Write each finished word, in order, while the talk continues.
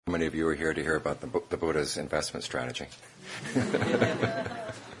How many of you are here to hear about the Buddha's investment strategy?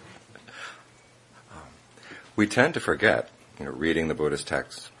 We tend to forget, reading the Buddha's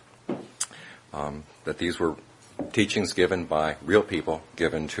texts, that these were teachings given by real people,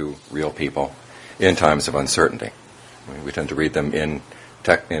 given to real people in times of uncertainty. We tend to read them in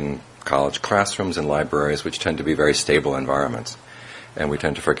college classrooms and libraries, which tend to be very stable environments. And we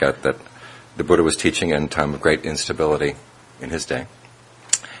tend to forget that the Buddha was teaching in a time of great instability in his day.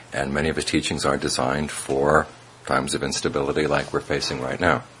 And many of his teachings are designed for times of instability like we're facing right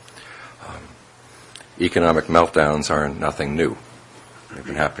now. Economic meltdowns are nothing new. They've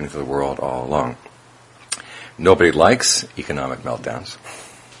been happening to the world all along. Nobody likes economic meltdowns.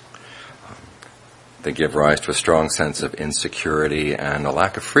 They give rise to a strong sense of insecurity and a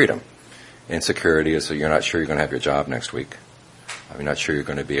lack of freedom. Insecurity is that you're not sure you're going to have your job next week. You're not sure you're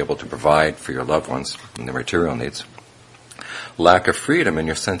going to be able to provide for your loved ones and their material needs. Lack of freedom in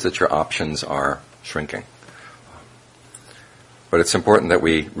your sense that your options are shrinking. But it's important that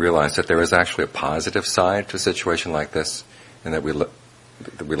we realize that there is actually a positive side to a situation like this, and that we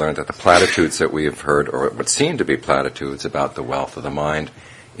learn that the platitudes that we have heard, or what seem to be platitudes about the wealth of the mind,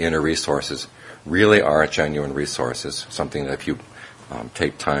 inner resources, really are genuine resources, something that if you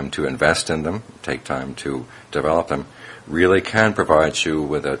take time to invest in them, take time to develop them, really can provide you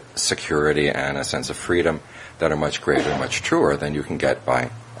with a security and a sense of freedom that are much greater, much truer than you can get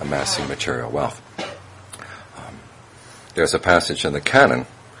by amassing material wealth. There's a passage in the canon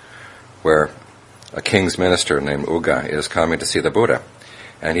where a king's minister named Uga is coming to see the Buddha.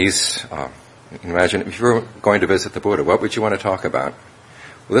 And he's, you can imagine, if you were going to visit the Buddha, what would you want to talk about?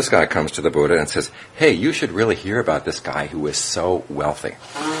 Well, this guy comes to the Buddha and says, hey, you should really hear about this guy who is so wealthy.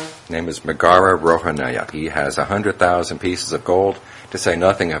 His name is Megara Rohanaya. He has 100,000 pieces of gold, to say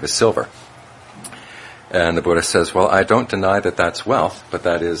nothing of his silver. And the Buddha says, well, I don't deny that that's wealth, but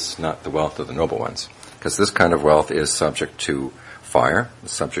that is not the wealth of the noble ones. Because this kind of wealth is subject to fire,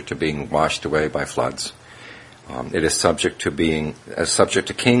 subject to being washed away by floods. It is subject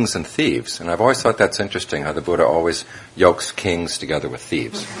to kings and thieves. And I've always thought that's interesting, how the Buddha always yokes kings together with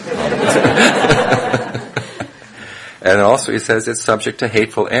thieves. And also he says it's subject to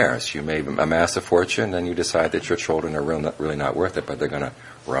hateful heirs. You may amass a fortune and you decide that your children are really not worth it, but they're going to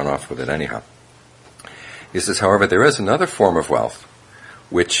run off with it anyhow. He says, however, there is another form of wealth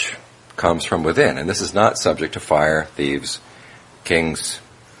which comes from within, and this is not subject to fire, thieves, kings,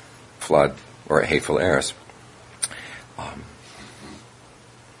 flood, or hateful heirs.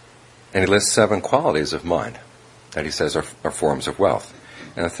 And he lists 7 qualities of mind that he says are forms of wealth.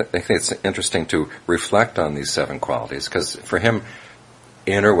 And I think it's interesting to reflect on these 7 qualities, because for him,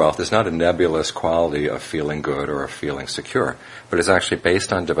 inner wealth is not a nebulous quality of feeling good or of feeling secure, but is actually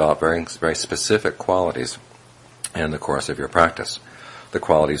based on developing very specific qualities in the course of your practice. The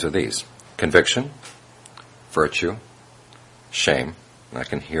qualities are these: conviction, virtue, shame, and I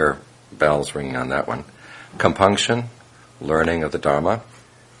can hear bells ringing on that one, compunction, learning of the Dharma,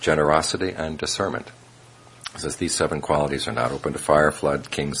 generosity, and discernment. It says these 7 qualities are not open to fire,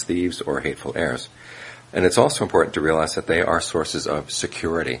 flood, kings, thieves, or hateful heirs. And it's also important to realize that they are sources of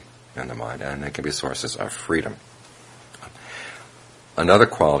security in the mind, and they can be sources of freedom. Another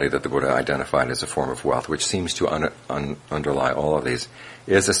quality that the Buddha identified as a form of wealth, which seems to underlie all of these,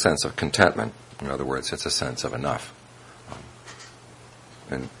 is a sense of contentment. In other words, it's a sense of enough.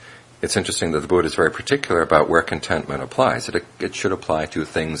 And it's interesting that the Buddha is very particular about where contentment applies. It should apply to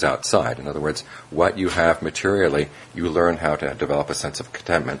things outside. In other words, what you have materially, you learn how to develop a sense of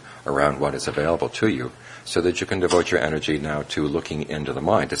contentment around what is available to you, so that you can devote your energy now to looking into the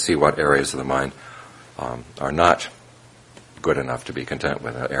mind, to see what areas of the mind are not good enough to be content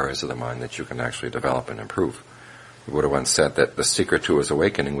with, areas of the mind that you can actually develop and improve. The Buddha once said that the secret to his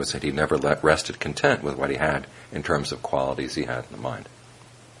awakening was that he never rested content with what he had in terms of qualities he had in the mind.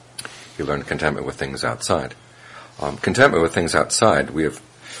 He learned contentment with things outside. Contentment with things outside, we have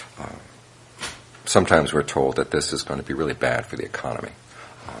sometimes we're told that this is going to be really bad for the economy.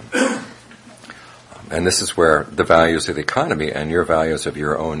 And this is where the values of the economy and your values of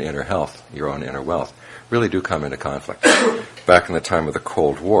your own inner health, your own inner wealth, really do come into conflict. Back in the time of the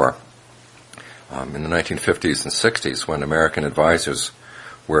Cold War, in the 1950s and 60s, when American advisors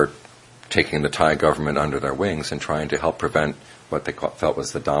were taking the Thai government under their wings and trying to help prevent what they felt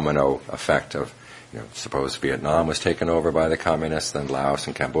was the domino effect of, suppose Vietnam was taken over by the communists, then Laos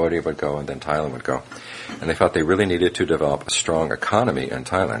and Cambodia would go, and then Thailand would go. And they felt they really needed to develop a strong economy in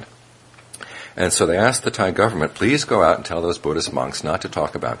Thailand. And so they asked the Thai government, please go out and tell those Buddhist monks not to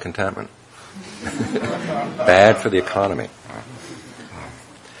talk about contentment. Bad for the economy.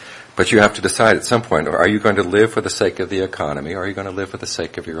 But you have to decide at some point, are you going to live for the sake of the economy, or are you going to live for the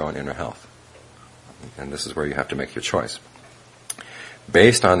sake of your own inner health? And this is where you have to make your choice.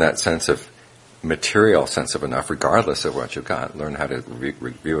 Based on that material sense of enough, regardless of what you've got, learn how to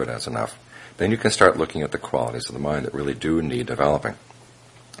view it as enough. Then you can start looking at the qualities of the mind that really do need developing.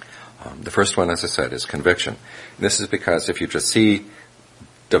 The first one, as I said, is conviction. And this is because if you just see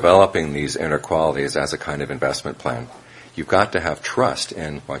developing these inner qualities as a kind of investment plan, you've got to have trust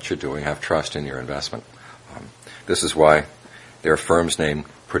in what you're doing, have trust in your investment. This is why there are firms named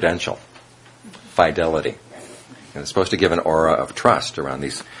Prudential, Fidelity. And it's supposed to give an aura of trust around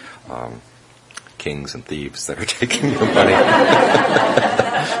these kings and thieves that are taking your money.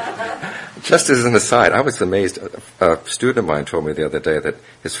 Just as an aside, I was amazed. A student of mine told me the other day that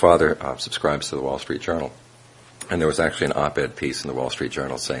his father subscribes to the Wall Street Journal. And there was actually an op-ed piece in the Wall Street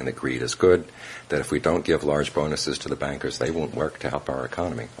Journal saying that greed is good, that if we don't give large bonuses to the bankers, they won't work to help our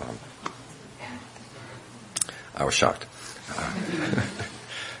economy. I was shocked. I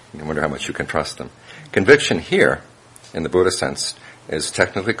wonder how much you can trust them. Conviction here, in the Buddha sense, is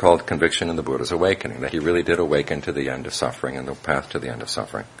technically called conviction in the Buddha's awakening, that he really did awaken to the end of suffering and the path to the end of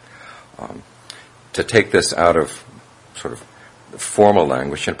suffering. To take this out of sort of formal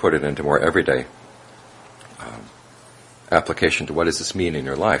language and put it into more everyday application to what does this mean in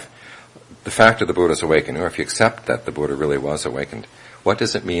your life, the fact of the Buddha's awakening, or if you accept that the Buddha really was awakened, what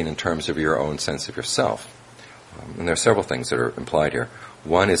does it mean in terms of your own sense of yourself? And there are several things that are implied here.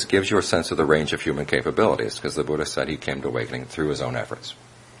 One is gives you a sense of the range of human capabilities, because the Buddha said he came to awakening through his own efforts.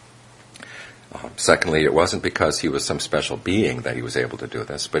 Secondly, it wasn't because he was some special being that he was able to do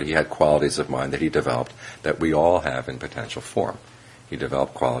this, but he had qualities of mind that he developed that we all have in potential form. He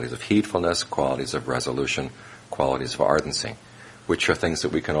developed qualities of heedfulness, qualities of resolution, qualities of ardency, which are things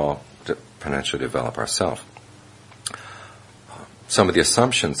that we can all potentially develop ourselves. Some of the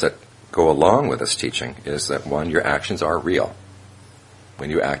assumptions that go along with this teaching is that, one, your actions are real. When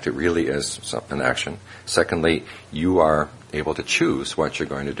you act, it really is an action. Secondly, you are able to choose what you're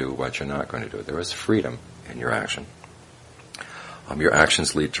going to do, what you're not going to do. There is freedom in your action. Your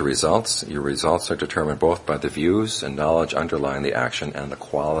actions lead to results. Your results are determined both by the views and knowledge underlying the action and the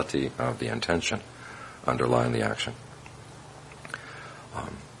quality of the intention underlying the action.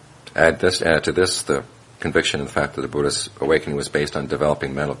 Add to this the conviction in the fact that the Buddha's awakening was based on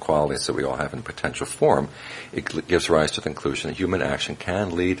developing mental qualities that we all have in potential form. It gives rise to the conclusion that human action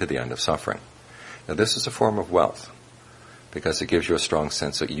can lead to the end of suffering. Now, this is a form of wealth, because it gives you a strong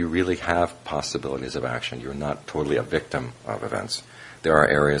sense that you really have possibilities of action. You're not totally a victim of events. There are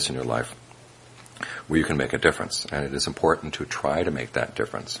areas in your life where you can make a difference, and it is important to try to make that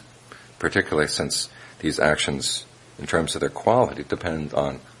difference, particularly since these actions, in terms of their quality, depend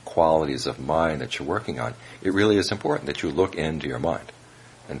on qualities of mind that you're working on. It really is important that you look into your mind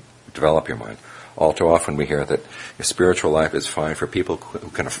and develop your mind. All too often we hear that your spiritual life is fine for people who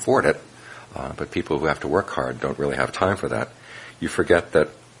can afford it, but people who have to work hard don't really have time for that. You forget that,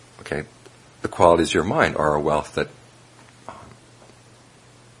 the qualities of your mind are a wealth that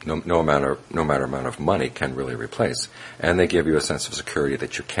no matter amount of money can really replace. And they give you a sense of security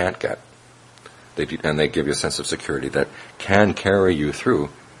that you can't get. And they give you a sense of security that can carry you through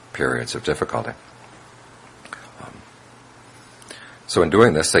periods of difficulty. So in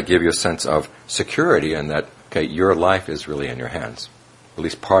doing this, they give you a sense of security in that, your life is really in your hands. At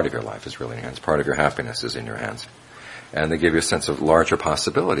least part of your life is really in your hands. Part of your happiness is in your hands. And they give you a sense of larger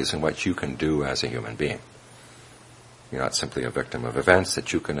possibilities in what you can do as a human being. You're not simply a victim of events,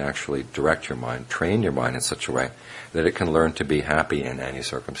 that you can actually direct your mind, train your mind in such a way that it can learn to be happy in any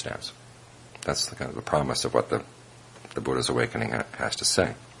circumstance. That's the kind of the promise of what the Buddha's awakening has to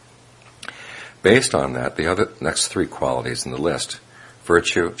say. Based on that, the next three qualities in the list,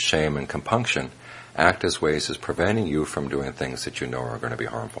 virtue, shame, and compunction, act as ways as preventing you from doing things that you know are going to be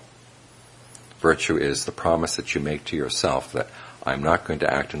harmful. Virtue is the promise that you make to yourself that I'm not going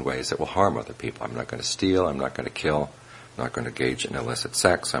to act in ways that will harm other people. I'm not going to steal, I'm not going to kill, I'm not going to engage in illicit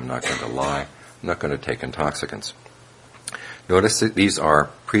sex, I'm not going to lie, I'm not going to take intoxicants. Notice that these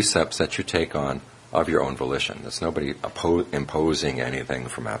are precepts that you take on of your own volition. There's nobody imposing anything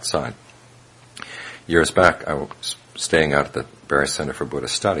from outside. Years back, I was staying out at the Barre Center for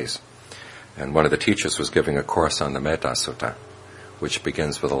Buddhist Studies, and one of the teachers was giving a course on the Metta Sutta, which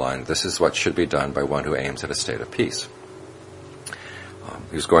begins with a line, "This is what should be done by one who aims at a state of peace."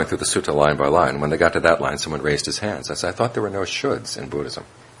 He was going through the sutta line by line. When they got to that line, someone raised his hands. I thought there were no shoulds in Buddhism.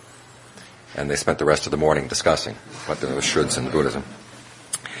 And they spent the rest of the morning discussing what there were shoulds in Buddhism.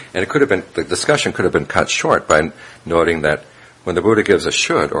 And the discussion could have been cut short by noting that when the Buddha gives a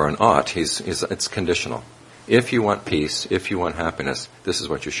should or an ought, it's conditional. if you want peace, if you want happiness, this is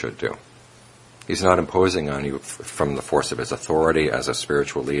what you should do. He's not imposing on you from the force of his authority as a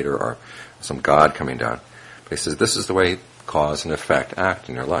spiritual leader or some god coming down. But he says this is the way cause and effect act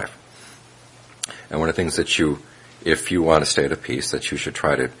in your life. And one of the things that you, if you want a state of peace, that you should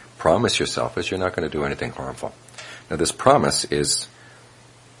try to promise yourself is you're not going to do anything harmful. Now this promise is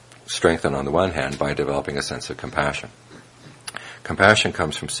strengthened on the one hand by developing a sense of compassion. Compassion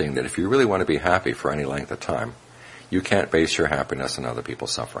comes from seeing that if you really want to be happy for any length of time, you can't base your happiness on other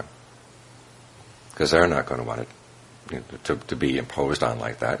people's suffering. Because they're not going to want it to be imposed on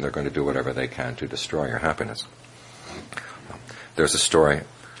like that, and they're going to do whatever they can to destroy your happiness. There's a story,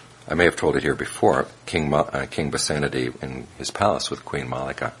 I may have told it here before, King Basenadi in his palace with Queen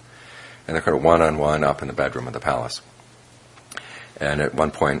Malika. And they're kind of one-on-one up in the bedroom of the palace. And at one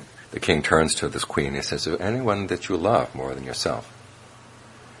point, the king turns to this queen and he says, is there anyone that you love more than yourself?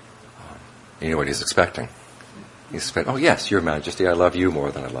 You know what he's expecting? He's expecting, oh yes, your majesty, I love you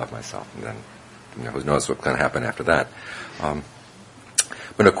more than I love myself. And then, who knows what's going to happen after that.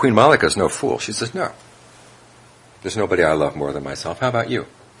 But no, Queen Malika is no fool. She says, no. There's nobody I love more than myself. How about you?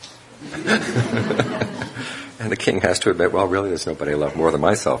 And the king has to admit, well, really, there's nobody I love more than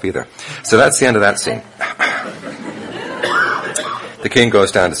myself either. So that's the end of that scene. The king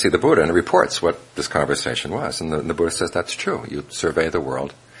goes down to see the Buddha and reports what this conversation was. And the Buddha says, that's true. You survey the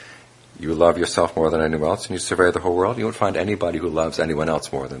world. You love yourself more than anyone else, and you survey the whole world. You won't find anybody who loves anyone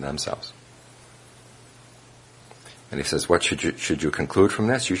else more than themselves. And he says, what should you conclude from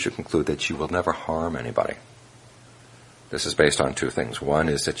this? You should conclude that you will never harm anybody. This is based on two things. One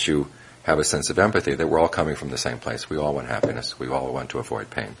is that you have a sense of empathy, that we're all coming from the same place. We all want happiness. We all want to avoid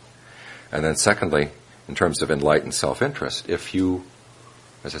pain. And then secondly, in terms of enlightened self-interest, if you,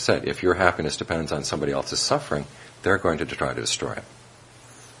 as I said, if your happiness depends on somebody else's suffering, they're going to try to destroy it.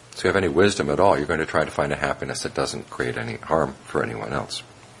 So if you have any wisdom at all, you're going to try to find a happiness that doesn't create any harm for anyone else.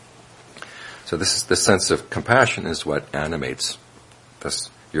 So this sense of compassion is what animates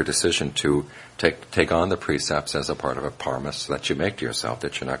your decision to take on the precepts as a part of a promise that you make to yourself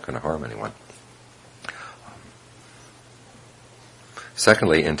that you're not going to harm anyone.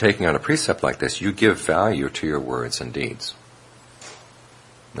 Secondly, in taking on a precept like this, you give value to your words and deeds.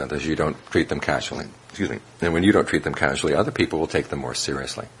 In other words, you don't treat them casually. And when you don't treat them casually, other people will take them more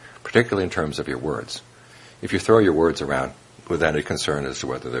seriously, particularly in terms of your words. If you throw your words around with any concern as to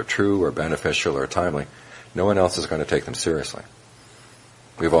whether they're true or beneficial or timely, no one else is going to take them seriously.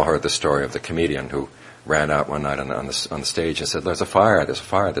 We've all heard the story of the comedian who ran out one night on the stage and said, there's a fire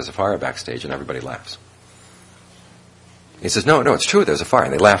backstage, and everybody laughs. He says, no, it's true, there's a fire,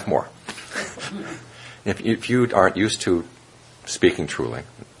 and they laugh more. If you aren't used to speaking truly,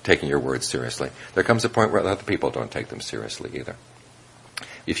 taking your words seriously, there comes a point where other people don't take them seriously either.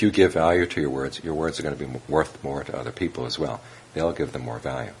 If you give value to your words are going to be worth more to other people as well. They'll give them more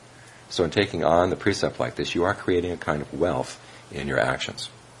value. So in taking on the precept like this, you are creating a kind of wealth in your actions.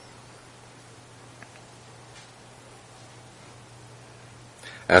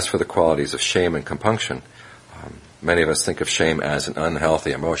 As for the qualities of shame and compunction, many of us think of shame as an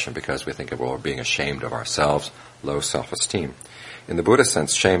unhealthy emotion because we think of being ashamed of ourselves, low self-esteem. In the Buddhist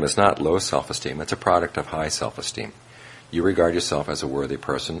sense, shame is not low self-esteem, it's a product of high self-esteem. You regard yourself as a worthy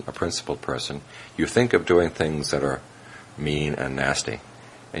person, a principled person. You think of doing things that are mean and nasty,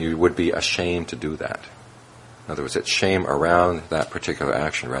 and you would be ashamed to do that. In other words, it's shame around that particular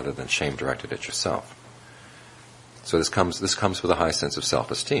action rather than shame directed at yourself. So this comes with a high sense of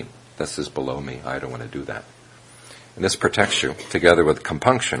self-esteem. This is below me, I don't want to do that. And this protects you, together with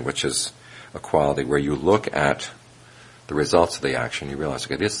compunction, which is a quality where you look at the results of the action, you realize,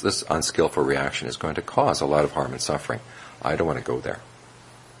 okay, this unskillful reaction is going to cause a lot of harm and suffering. I don't want to go there.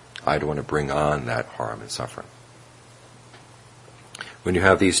 I don't want to bring on that harm and suffering. When you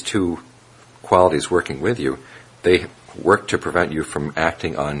have these two qualities working with you, they work to prevent you from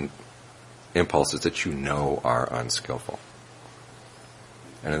acting on impulses that you know are unskillful.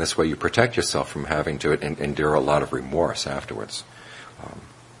 And in this way, you protect yourself from having to endure a lot of remorse afterwards.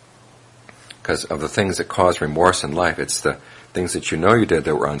 Because of the things that cause remorse in life, it's the things that you know you did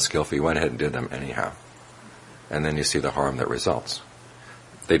that were unskillful, you went ahead and did them anyhow. And then you see the harm that results.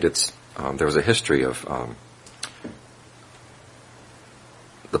 There was a history of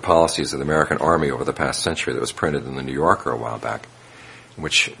the policies of the American Army over the past century that was printed in the New Yorker a while back, in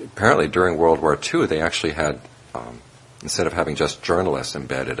which apparently during World War II they actually had, instead of having just journalists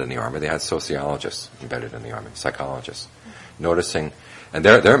embedded in the Army, they had sociologists embedded in the Army, psychologists, noticing, and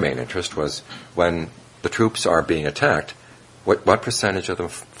their main interest was when the troops are being attacked, what percentage of them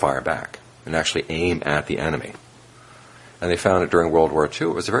fire back and actually aim at the enemy. And they found that during World War II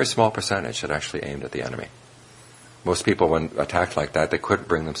it was a very small percentage that actually aimed at the enemy. Most people, when attacked like that, they couldn't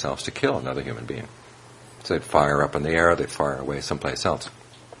bring themselves to kill another human being. So they'd fire up in the air, they'd fire away someplace else.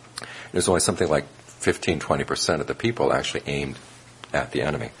 There's only something like 15-20% of the people actually aimed at the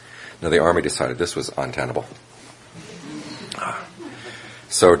enemy. Now the army decided this was untenable.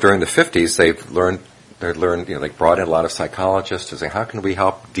 So during the 50s, they brought in a lot of psychologists to say, how can we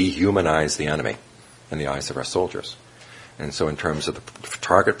help dehumanize the enemy in the eyes of our soldiers? And so in terms of the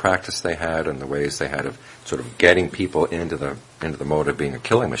target practice they had and the ways they had of sort of getting people into the mode of being a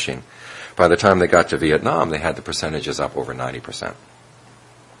killing machine, by the time they got to Vietnam, they had the percentages up over 90%.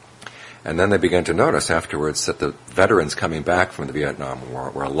 And then they began to notice afterwards that the veterans coming back from the Vietnam War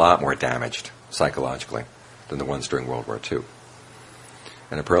were a lot more damaged psychologically than the ones during World War II.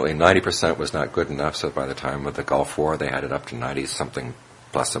 And apparently 90% was not good enough, so by the time of the Gulf War, they had it up to 90-something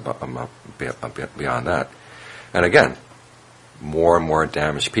plus beyond that. And again, more and more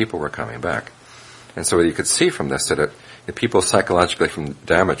damaged people were coming back. And so you could see from this that the people psychologically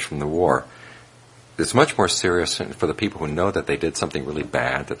damaged from the war, it's much more serious for the people who know that they did something really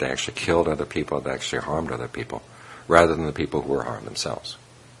bad, that they actually killed other people, that actually harmed other people, rather than the people who were harmed themselves.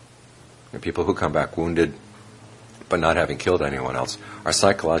 The people who come back wounded, but not having killed anyone else, are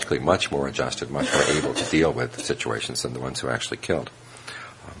psychologically much more adjusted, much more able to deal with situations than the ones who actually killed.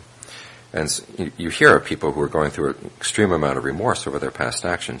 And you hear of people who are going through an extreme amount of remorse over their past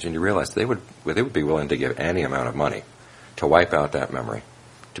actions, and you realize they would be willing to give any amount of money to wipe out that memory,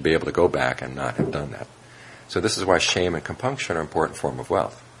 to be able to go back and not have done that. So this is why shame and compunction are an important form of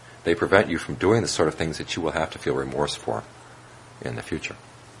wealth. They prevent you from doing the sort of things that you will have to feel remorse for in the future.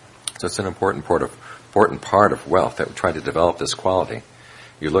 So it's an important part of wealth, that we try to develop this quality.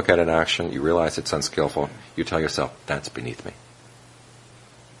 You look at an action, you realize it's unskillful, you tell yourself, that's beneath me.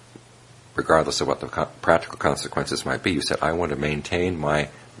 Regardless of what the practical consequences might be, you said, I want to maintain my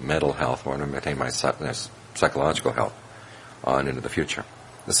mental health, I want to maintain my psychological health on into the future.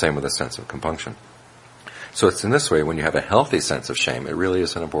 The same with a sense of compunction. So it's in this way, when you have a healthy sense of shame, it really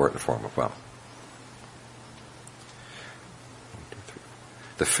is an important form of wealth.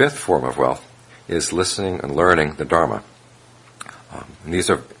 The fifth form of wealth is listening and learning the Dharma. And these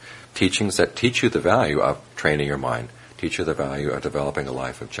are teachings that teach you the value of training your mind, teach you the value of developing a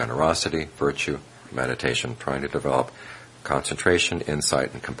life of generosity, virtue, meditation, trying to develop concentration,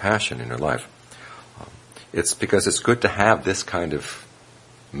 insight, and compassion in your life. It's because it's good to have this kind of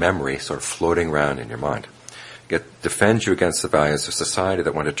memory sort of floating around in your mind. It defends you against the values of society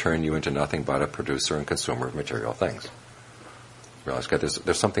that want to turn you into nothing but a producer and consumer of material things. Realize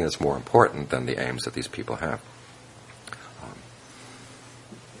there's something that's more important than the aims that these people have.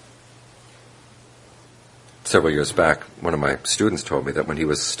 Several years back, one of my students told me that when he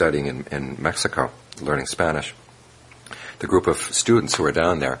was studying in Mexico, learning Spanish, the group of students who were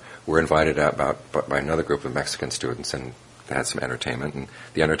down there were invited out by another group of Mexican students, and they had some entertainment. And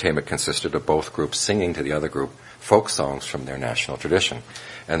the entertainment consisted of both groups singing to the other group folk songs from their national tradition.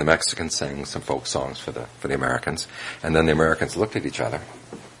 And the Mexicans sang some folk songs for the Americans. And then the Americans looked at each other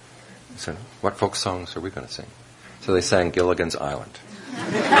and said, what folk songs are we going to sing? So they sang Gilligan's Island.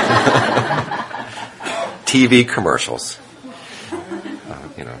 TV commercials.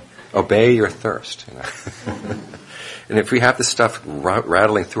 Obey your thirst. And if we have this stuff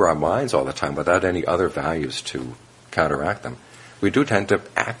rattling through our minds all the time without any other values to counteract them, we do tend to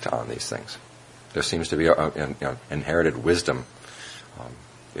act on these things. There seems to be an inherited wisdom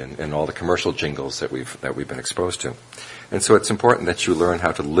in all the commercial jingles that we've been exposed to. And so it's important that you learn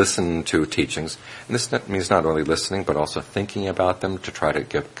how to listen to teachings. And this means not only listening, but also thinking about them to try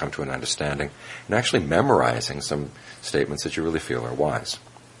to come to an understanding, and actually memorizing some statements that you really feel are wise,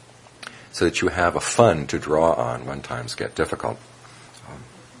 so that you have a fund to draw on when times get difficult.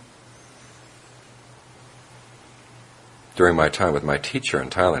 During my time with my teacher in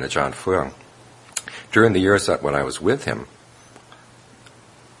Thailand, Ajahn Fuang, during the years that when I was with him,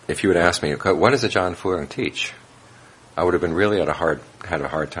 if you had asked me, what does Ajahn Fuang teach? I would have been really had a hard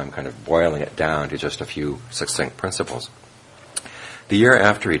time kind of boiling it down to just a few succinct principles. The year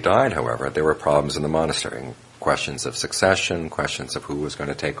after he died, however, there were problems in the monastery. Questions of succession, questions of who was going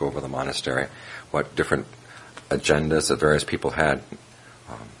to take over the monastery, what different agendas that various people had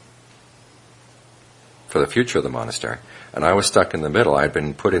for the future of the monastery. And I was stuck in the middle. I had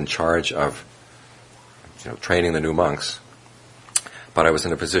been put in charge of training the new monks, but I was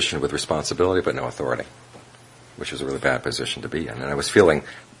in a position with responsibility but no authority, which was a really bad position to be in. And I was feeling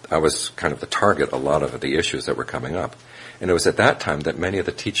I was kind of the target of a lot of the issues that were coming up. And it was at that time that many of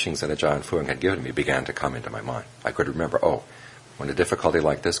the teachings that Ajahn Fuang had given me began to come into my mind. I could remember, When a difficulty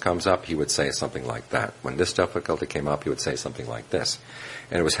like this comes up, he would say something like that. When this difficulty came up, he would say something like this.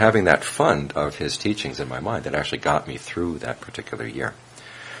 And it was having that fund of his teachings in my mind that actually got me through that particular year.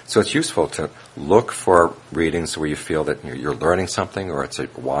 So it's useful to look for readings where you feel that you're learning something, or it's a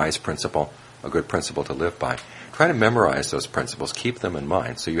wise principle, a good principle to live by. Try to memorize those principles, keep them in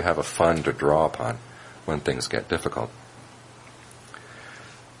mind, so you have a fund to draw upon when things get difficult.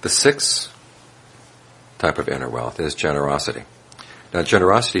 The sixth type of inner wealth is generosity. Now,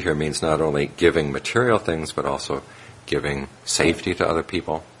 generosity here means not only giving material things, but also giving safety to other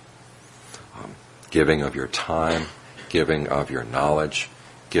people, giving of your time, giving of your knowledge,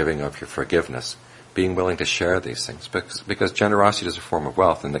 giving of your forgiveness, being willing to share these things. Because generosity is a form of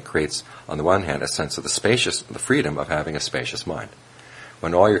wealth, and that creates, on the one hand, a sense of the freedom of having a spacious mind.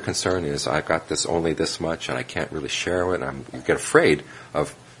 When all your concern is, I've got this only this much, and I can't really share it, and you get afraid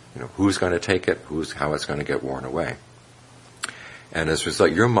of, who's going to take it, how it's going to get worn away. And as a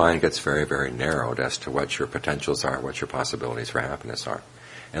result, your mind gets very, very narrowed as to what your potentials are, what your possibilities for happiness are.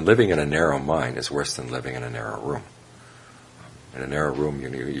 And living in a narrow mind is worse than living in a narrow room. In a narrow room,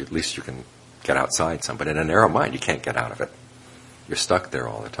 at least you can get outside some, but in a narrow mind, you can't get out of it. You're stuck there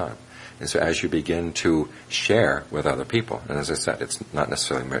all the time. And so as you begin to share with other people, and as I said, it's not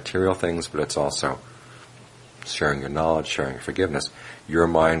necessarily material things, but it's also sharing your knowledge, sharing your forgiveness, your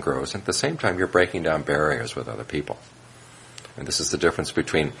mind grows. And at the same time, you're breaking down barriers with other people. And this is the difference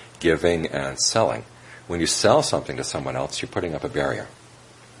between giving and selling. When you sell something to someone else, you're putting up a barrier.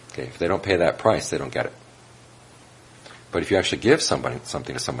 Okay, if they don't pay that price, they don't get it. But if you actually give something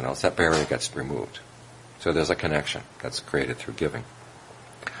to someone else, that barrier gets removed. So there's a connection that's created through giving.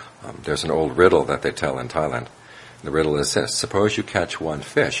 There's an old riddle that they tell in Thailand. The riddle is this: suppose you catch one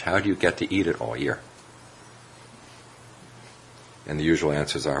fish, how do you get to eat it all year? And the usual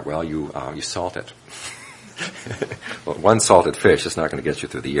answers are, well, you salt it. Well, one salted fish is not going to get you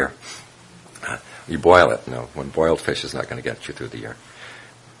through the year. You boil it. No, one boiled fish is not going to get you through the year.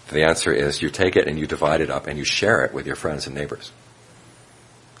 The answer is you take it and you divide it up and you share it with your friends and neighbors.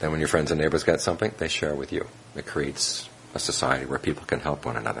 Then when your friends and neighbors get something, they share with you. It creates a society where people can help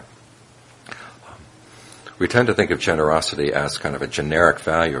one another. We tend to think of generosity as kind of a generic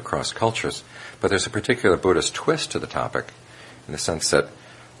value across cultures, but there's a particular Buddhist twist to the topic, in the sense that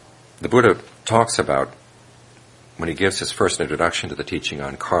the Buddha talks about, when he gives his first introduction to the teaching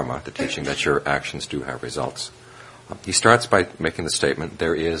on karma, the teaching that your actions do have results, he starts by making the statement,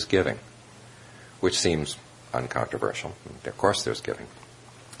 there is giving, which seems uncontroversial. Of course there's giving.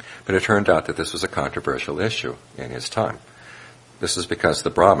 But it turned out that this was a controversial issue in his time. This is because the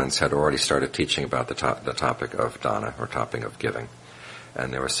Brahmins had already started teaching about the topic of dana, or topic of giving.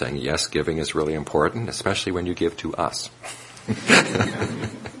 And they were saying, yes, giving is really important, especially when you give to us.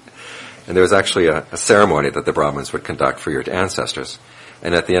 And there was actually a ceremony that the Brahmins would conduct for your ancestors.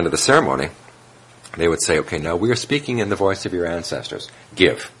 And at the end of the ceremony, they would say, okay, now we are speaking in the voice of your ancestors.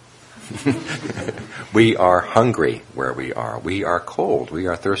 Give. We are hungry where we are. We are cold. We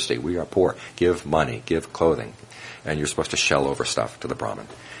are thirsty. We are poor. Give money. Give clothing. And you're supposed to shell over stuff to the Brahmin.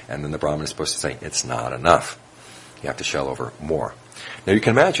 And then the Brahmin is supposed to say, it's not enough. You have to shell over more. Now you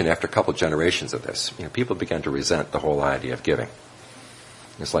can imagine after a couple of generations of this, people began to resent the whole idea of giving.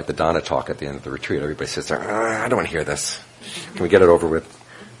 It's like the Dana talk at the end of the retreat. Everybody sits there, I don't want to hear this. Can we get it over with?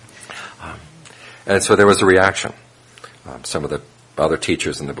 And so there was a reaction. Some of the other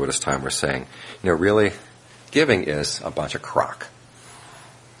teachers in the Buddhist time were saying, really, giving is a bunch of crock.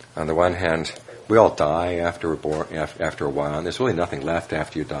 On the one hand, we all die after we're born, after a while, and there's really nothing left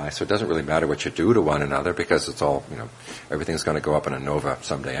after you die, so it doesn't really matter what you do to one another, because it's all, everything's going to go up in a nova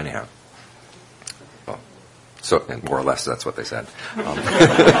someday anyhow. Well, so, and more or less, that's what they said.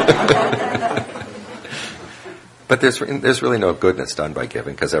 But there's really no goodness done by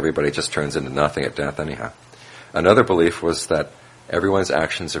giving, because everybody just turns into nothing at death anyhow. Another belief was that everyone's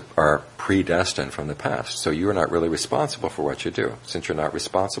actions are predestined from the past, so you are not really responsible for what you do. Since you're not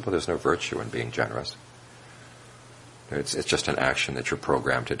responsible, there's no virtue in being generous. It's just an action that you're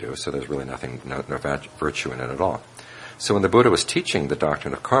programmed to do, so there's really no virtue in it at all. So when the Buddha was teaching the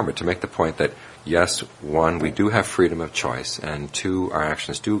doctrine of karma, to make the point that, yes, one, we do have freedom of choice, and two, our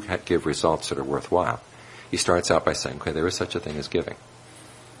actions do give results that are worthwhile, he starts out by saying, okay, there is such a thing as giving.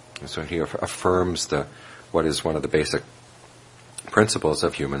 And so he affirms what is one of the basic principles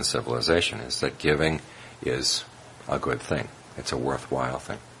of human civilization, is that giving is a good thing. It's a worthwhile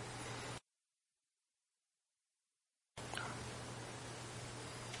thing.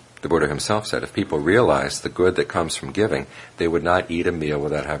 The Buddha himself said, if people realized the good that comes from giving, they would not eat a meal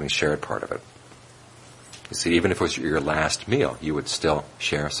without having shared part of it. You see, even if it was your last meal, you would still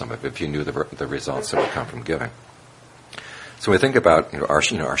share some of it if you knew the results that would come from giving. So we think about our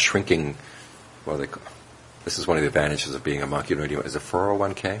shrinking. This is one of the advantages of being a monk. Is it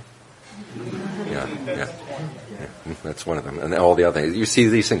 401k? Yeah. That's one of them. And all the other things. You see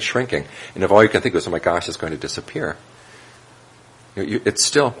these things shrinking, and if all you can think of is, oh my gosh, it's going to disappear, it's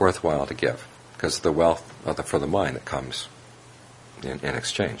still worthwhile to give, because the wealth for the mind that comes in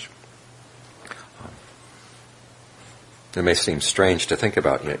exchange. It may seem strange to think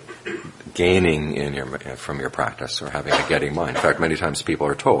about gaining from your practice, or having a getting mind. In fact, many times people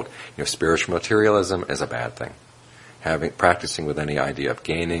are told, spiritual materialism is a bad thing. Practicing with any idea of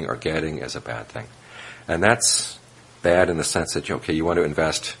gaining or getting is a bad thing. And that's bad in the sense that, you want to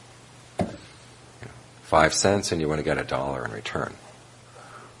invest 5 cents and you want to get $1 in return.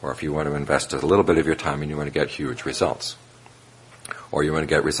 Or if you want to invest a little bit of your time and you want to get huge results. Or you want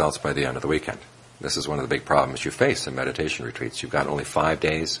to get results by the end of the weekend. This is one of the big problems you face in meditation retreats. You've got only 5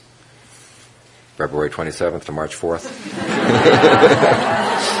 days, February 27th to March 4th.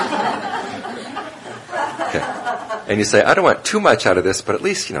 Okay. And you say, I don't want too much out of this, but at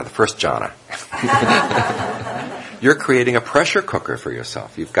least, the first jhana. You're creating a pressure cooker for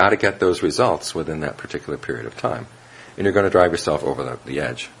yourself. You've got to get those results within that particular period of time. And you're going to drive yourself over the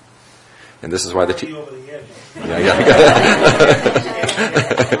edge. And this is why over the edge.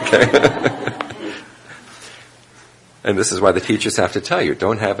 Okay. And this is why the teachers have to tell you,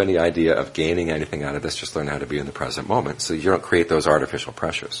 don't have any idea of gaining anything out of this, just learn how to be in the present moment, so you don't create those artificial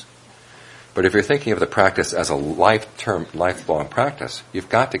pressures. But if you're thinking of the practice as a lifelong practice, you've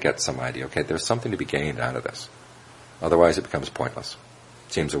got to get some idea, okay, there's something to be gained out of this. Otherwise it becomes pointless.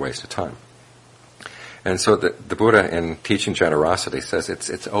 It seems a waste of time. And so the Buddha, in teaching generosity, says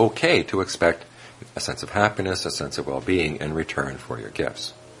it's okay to expect a sense of happiness, a sense of well-being in return for your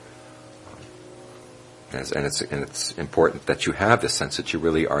gifts. And it's important that you have this sense that you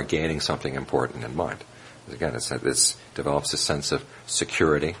really are gaining something important in mind. Again, this develops a sense of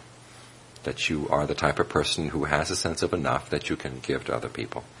security, that you are the type of person who has a sense of enough that you can give to other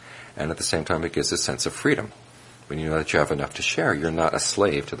people. And at the same time, it gives a sense of freedom. When you know that you have enough to share, you're not a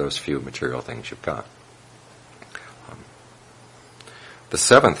slave to those few material things you've got. The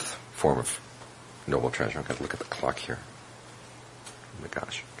 7th form of noble treasure, I've got to look at the clock here. Oh my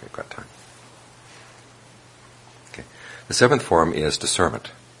gosh, okay, I've got time. Okay. The 7th form is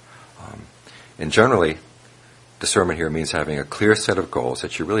discernment. And generally, discernment here means having a clear set of goals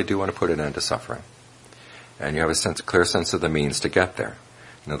that you really do want to put an end to suffering. And you have a clear sense of the means to get there.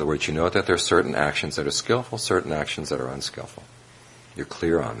 In other words, you know that there are certain actions that are skillful, certain actions that are unskillful. You're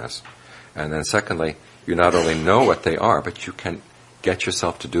clear on this. And then secondly, you not only know what they are, but you can get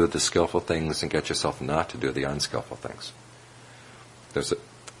yourself to do the skillful things and get yourself not to do the unskillful things. There's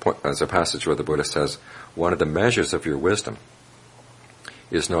a passage where the Buddha says, one of the measures of your wisdom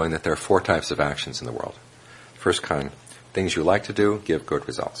is knowing that there are 4 types of actions in the world. First kind, things you like to do, give good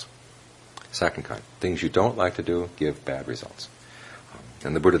results. Second kind, things you don't like to do, give bad results.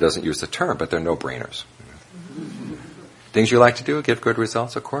 And the Buddha doesn't use the term, but they're no-brainers. Things you like to do, give good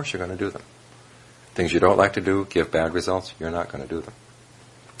results, of course you're going to do them. Things you don't like to do, give bad results, you're not going to do them.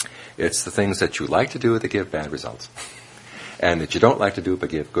 It's the things that you like to do that give bad results. And that you don't like to do but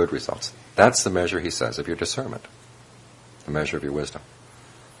give good results. That's the measure, he says, of your discernment. The measure of your wisdom.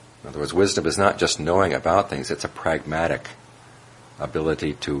 In other words, wisdom is not just knowing about things, it's a pragmatic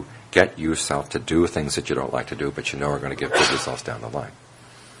ability to get yourself to do things that you don't like to do, but you know are going to give good results down the line.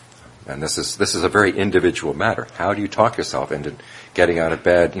 And this is a very individual matter. How do you talk yourself into getting out of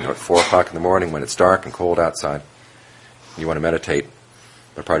bed, at 4 o'clock in the morning when it's dark and cold outside? You want to meditate,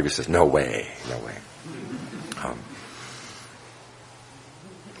 but part of you says, no way.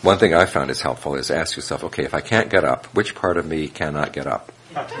 One thing I found is helpful is ask yourself, okay, if I can't get up, which part of me cannot get up?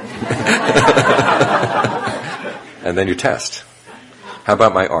 And then you test. How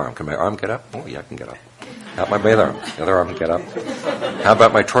about my arm? Can my arm get up? Oh, yeah, I can get up. How about my other arm? The other arm can get up. How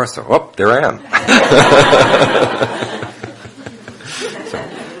about my torso? Oh, there I am.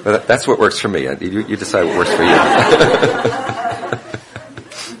 But that's what works for me. You decide what works for you.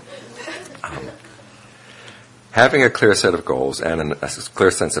 Having a clear set of goals and a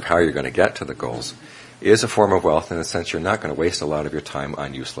clear sense of how you're going to get to the goals is a form of wealth in the sense you're not going to waste a lot of your time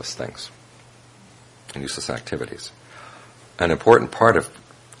on useless things and useless activities. An important part of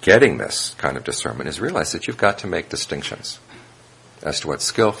getting this kind of discernment is realize that you've got to make distinctions as to what's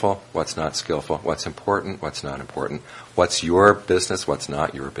skillful, what's not skillful, what's important, what's not important, what's your business, what's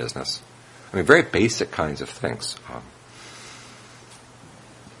not your business. I mean, very basic kinds of things.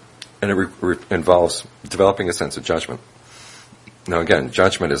 And it involves developing a sense of judgment. Now again,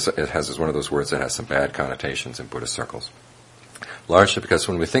 judgment is one of those words that has some bad connotations in Buddhist circles. Largely because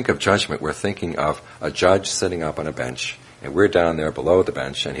when we think of judgment, we're thinking of a judge sitting up on a bench And we're down there below the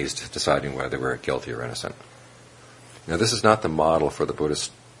bench, and he's deciding whether we're guilty or innocent. Now, this is not the model for the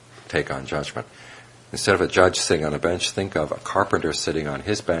Buddhist take on judgment. Instead of a judge sitting on a bench, think of a carpenter sitting on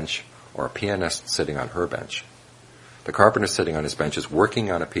his bench or a pianist sitting on her bench. The carpenter sitting on his bench is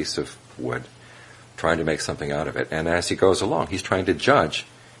working on a piece of wood, trying to make something out of it. And as he goes along, he's trying to judge,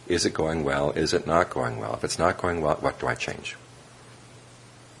 is it going well, is it not going well? If it's not going well, what do I change?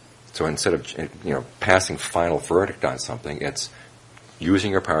 So instead of passing final verdict on something, it's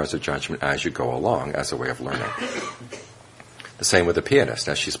using your powers of judgment as you go along as a way of learning. The same with the pianist.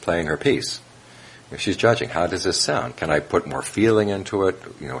 As she's playing her piece, if she's judging, how does this sound? Can I put more feeling into it?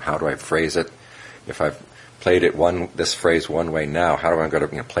 How do I phrase it? If I've played it this phrase one way now, how do I go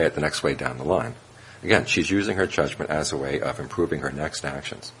to play it the next way down the line? Again, she's using her judgment as a way of improving her next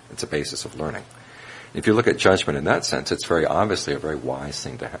actions. It's a basis of learning. If you look at judgment in that sense, it's very obviously a very wise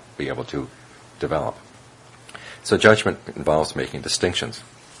thing to be able to develop. So judgment involves making distinctions.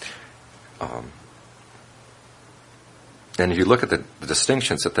 And if you look at the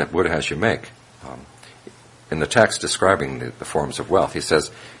distinctions that the Buddha has you make, in the text describing the forms of wealth, he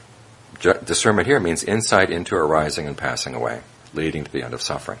says, discernment here means insight into arising and passing away, leading to the end of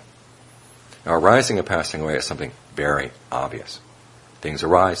suffering. Now, arising and passing away is something very obvious. Things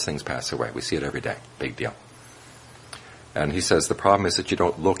arise, things pass away. We see it every day. Big deal. And he says the problem is that you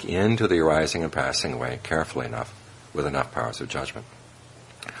don't look into the arising and passing away carefully enough with enough powers of judgment.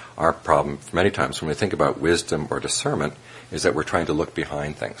 Our problem, many times when we think about wisdom or discernment, is that we're trying to look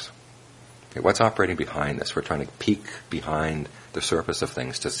behind things. Okay, what's operating behind this? We're trying to peek behind the surface of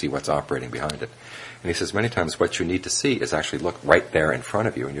things to see what's operating behind it. And he says many times what you need to see is actually look right there in front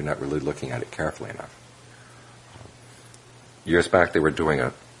of you, and you're not really looking at it carefully enough. Years back, they were doing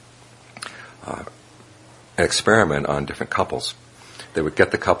an experiment on different couples. They would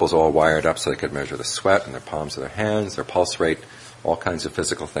get the couples all wired up so they could measure the sweat in their palms of their hands, their pulse rate, all kinds of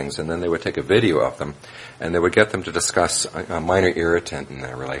physical things, and then they would take a video of them, and they would get them to discuss a minor irritant in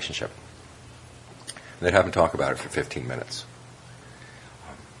their relationship. And they'd have them talk about it for 15 minutes.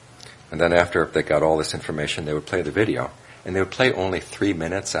 And then after they got all this information, they would play the video, and they would play only 3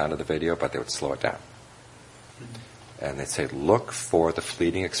 minutes out of the video, but they would slow it down. And they'd say, look for the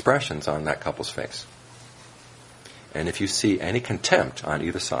fleeting expressions on that couple's face. And if you see any contempt on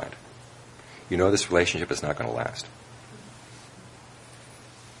either side, you know this relationship is not going to last.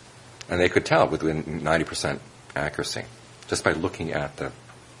 And they could tell within 90% accuracy, just by looking at the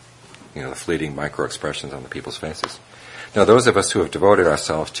fleeting micro-expressions on the people's faces. Now, those of us who have devoted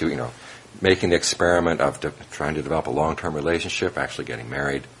ourselves to, making the experiment of trying to develop a long-term relationship, actually getting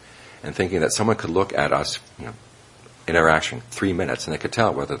married, and thinking that someone could look at us, interaction 3 minutes, and they could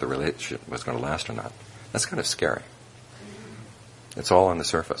tell whether the relationship was going to last or not. That's kind of scary. It's all on the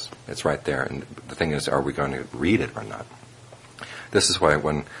surface. It's right there. And the thing is, are we going to read it or not? This is why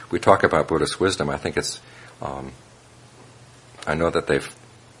when we talk about Buddhist wisdom, I think it's, I know that they've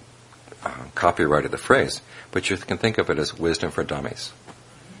copyrighted the phrase, but you can think of it as wisdom for dummies.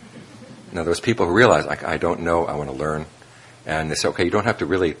 Now, there's people who realize, I don't know, I want to learn. And they say, okay, you don't have to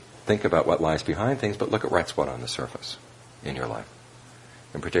really think about what lies behind things, but look at what's on the surface in your life.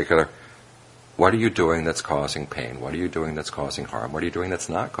 In particular, what are you doing that's causing pain? What are you doing that's causing harm? What are you doing that's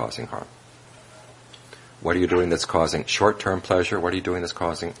not causing harm? What are you doing that's causing short-term pleasure? What are you doing that's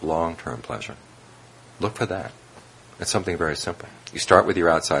causing long-term pleasure? Look for that. It's something very simple. You start with your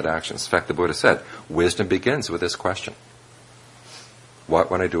outside actions. In fact, the Buddha said, wisdom begins with this question.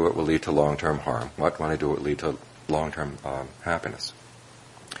 What, when I do it, will lead to long-term harm? What, when I do it, will lead to long-term happiness?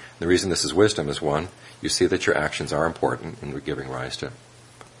 The reason this is wisdom is, one, you see that your actions are important in giving rise to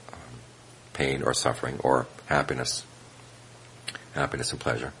pain or suffering or happiness and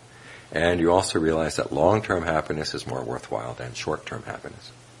pleasure. And you also realize that long-term happiness is more worthwhile than short-term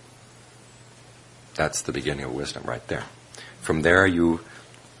happiness. That's the beginning of wisdom right there. From there, you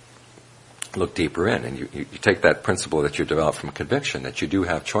look deeper in, and you take that principle that you develop from conviction, that you do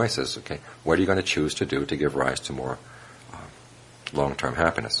have choices. Okay, what are you going to choose to do to give rise to more long-term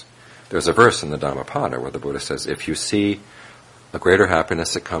happiness? There's a verse in the Dhammapada where the Buddha says, if you see a greater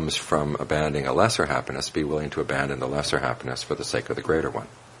happiness that comes from abandoning a lesser happiness, be willing to abandon the lesser happiness for the sake of the greater one.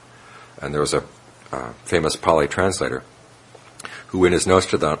 And there was a famous Pali translator who in his notes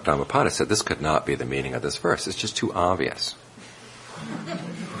to the Dhammapada said, this could not be the meaning of this verse. It's just too obvious.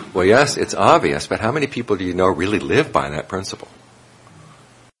 Well, yes, it's obvious, but how many people do you know really live by that principle?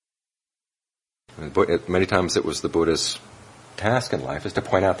 Many times it was the Buddha's task in life is to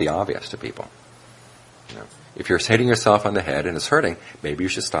point out the obvious to people. If you're hitting yourself on the head and it's hurting, maybe you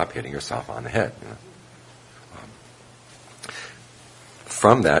should stop hitting yourself on the head.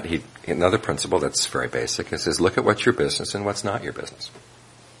 from that, another principle that's very basic, he says, look at what's your business and what's not your business.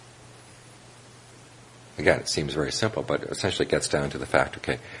 Again, it seems very simple, but essentially it gets down to the fact,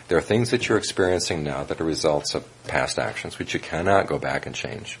 okay, there are things that you're experiencing now that are results of past actions, which you cannot go back and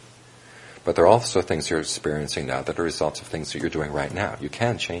change. But there are also things you're experiencing now that are results of things that you're doing right now. You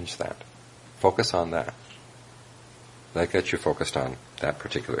can change that. Focus on that. That gets you focused on that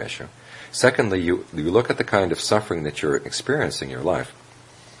particular issue. Secondly, you look at the kind of suffering that you're experiencing in your life,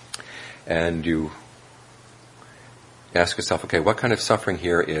 and you ask yourself, okay, what kind of suffering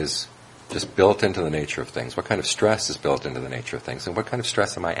here is just built into the nature of things? What kind of stress is built into the nature of things? And what kind of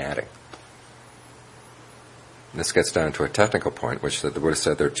stress am I adding? And this gets down to a technical point, which the Buddha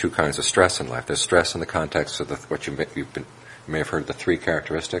said there are two kinds of stress in life. There's stress in the context of what you may have heard, the three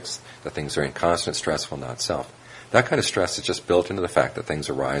characteristics, that things are inconstant, stressful, not self. That kind of stress is just built into the fact that things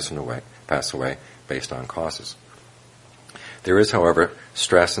arise and pass away based on causes. There is, however,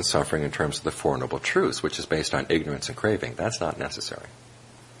 stress and suffering in terms of the Four Noble Truths, which is based on ignorance and craving. That's not necessary.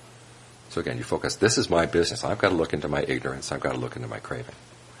 So again, you focus, this is my business. I've got to look into my ignorance. I've got to look into my craving.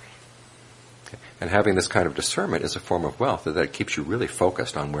 Okay. And having this kind of discernment is a form of wealth that keeps you really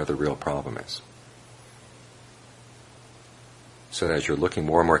focused on where the real problem is. So that as you're looking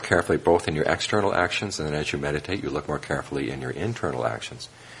more and more carefully both in your external actions, and then as you meditate, you look more carefully in your internal actions,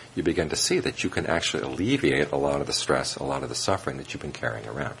 you begin to see that you can actually alleviate a lot of the stress, a lot of the suffering that you've been carrying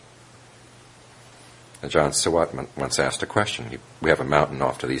around. And John Sawat once asked a question. We have a mountain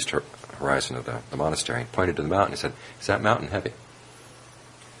off to the east horizon of the monastery. He pointed to the mountain and said, "Is that mountain heavy?"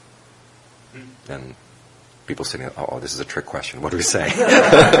 And people say, "Oh, this is a trick question. What do we say?"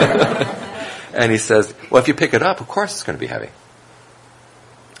 And he says, "Well, if you pick it up, of course it's going to be heavy.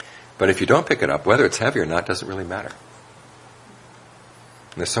 But if you don't pick it up, whether it's heavy or not doesn't really matter."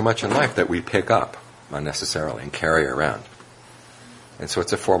 And there's so much in life that we pick up unnecessarily and carry around. And so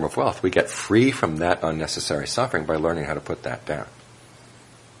it's a form of wealth. We get free from that unnecessary suffering by learning how to put that down.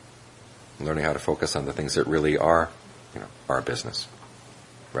 Learning how to focus on the things that really are, our business,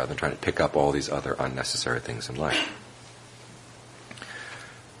 rather than trying to pick up all these other unnecessary things in life.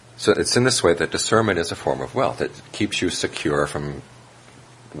 So it's in this way that discernment is a form of wealth. It keeps you secure from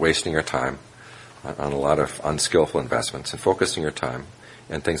wasting your time on a lot of unskillful investments and focusing your time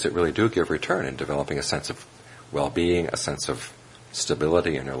in things that really do give return and developing a sense of well-being, a sense of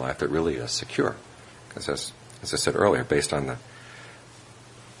stability in your life that really is secure. Because as I said earlier, based on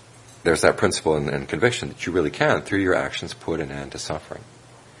there's that principle and conviction that you really can, through your actions, put an end to suffering.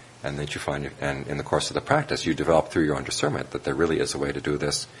 And that you find, and in the course of the practice, you develop through your own discernment that there really is a way to do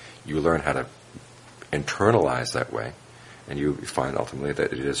this. You learn how to internalize that way, and you find ultimately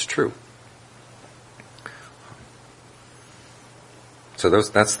that it is true. So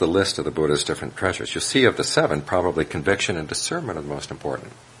that's the list of the Buddha's different treasures. You see, of the seven, probably conviction and discernment are the most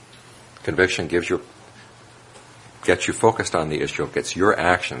important. Conviction gets you focused on the issue, gets your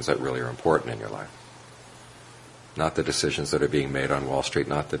actions that really are important in your life. Not the decisions that are being made on Wall Street,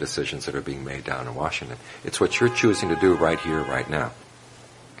 not the decisions that are being made down in Washington. It's what you're choosing to do right here, right now.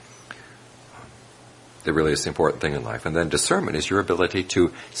 That really is the important thing in life. And then discernment is your ability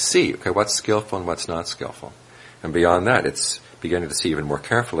to see, okay, what's skillful and what's not skillful. And beyond that, it's beginning to see even more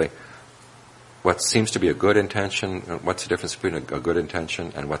carefully what seems to be a good intention, what's the difference between a good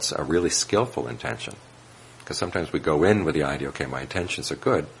intention and what's a really skillful intention. Because sometimes we go in with the idea, okay, my intentions are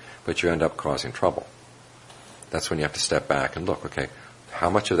good, but you end up causing trouble. That's when you have to step back and look, okay,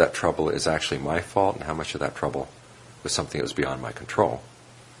 how much of that trouble is actually my fault and how much of that trouble was something that was beyond my control.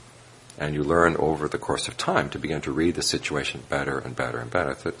 And you learn over the course of time to begin to read the situation better and better and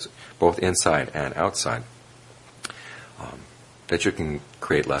better, both inside and outside, that you can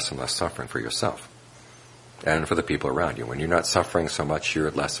create less and less suffering for yourself and for the people around you. When you're not suffering so much, you're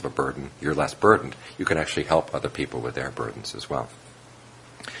less of a burden, you're less burdened. You can actually help other people with their burdens as well.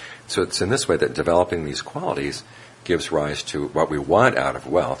 So it's in this way that developing these qualities gives rise to what we want out of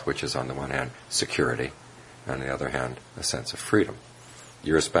wealth, which is on the one hand security, and on the other hand a sense of freedom.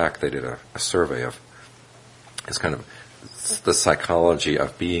 Years back they did a survey of this kind of the psychology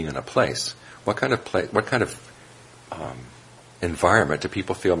of being in a place. What kind of environment do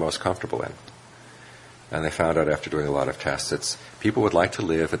people feel most comfortable in? And they found out after doing a lot of tests, it's people would like to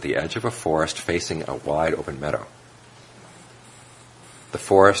live at the edge of a forest facing a wide open meadow. The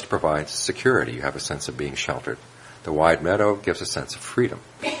forest provides security. You have a sense of being sheltered. The wide meadow gives a sense of freedom.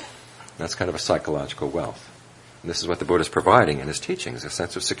 And that's kind of a psychological wealth. And this is what the Buddha is providing in his teachings, a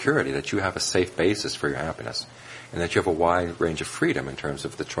sense of security, that you have a safe basis for your happiness, and that you have a wide range of freedom in terms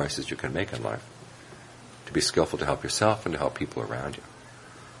of the choices you can make in life. To be skillful to help yourself and to help people around you.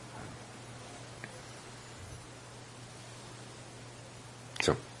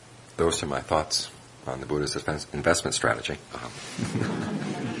 those are my thoughts on the Buddha's investment strategy. I'm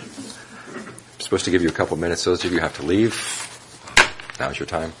supposed to give you a couple minutes. Those of you who have to leave, now's your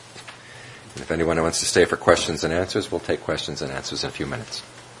time. And if anyone wants to stay for questions and answers, we'll take questions and answers in a few minutes.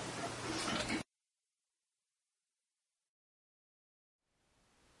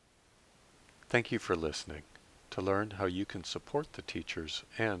 Thank you for listening. To learn how you can support the teachers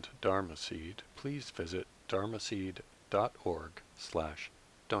and Dharma Seed, please visit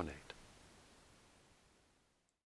dharmaseed.org/donate.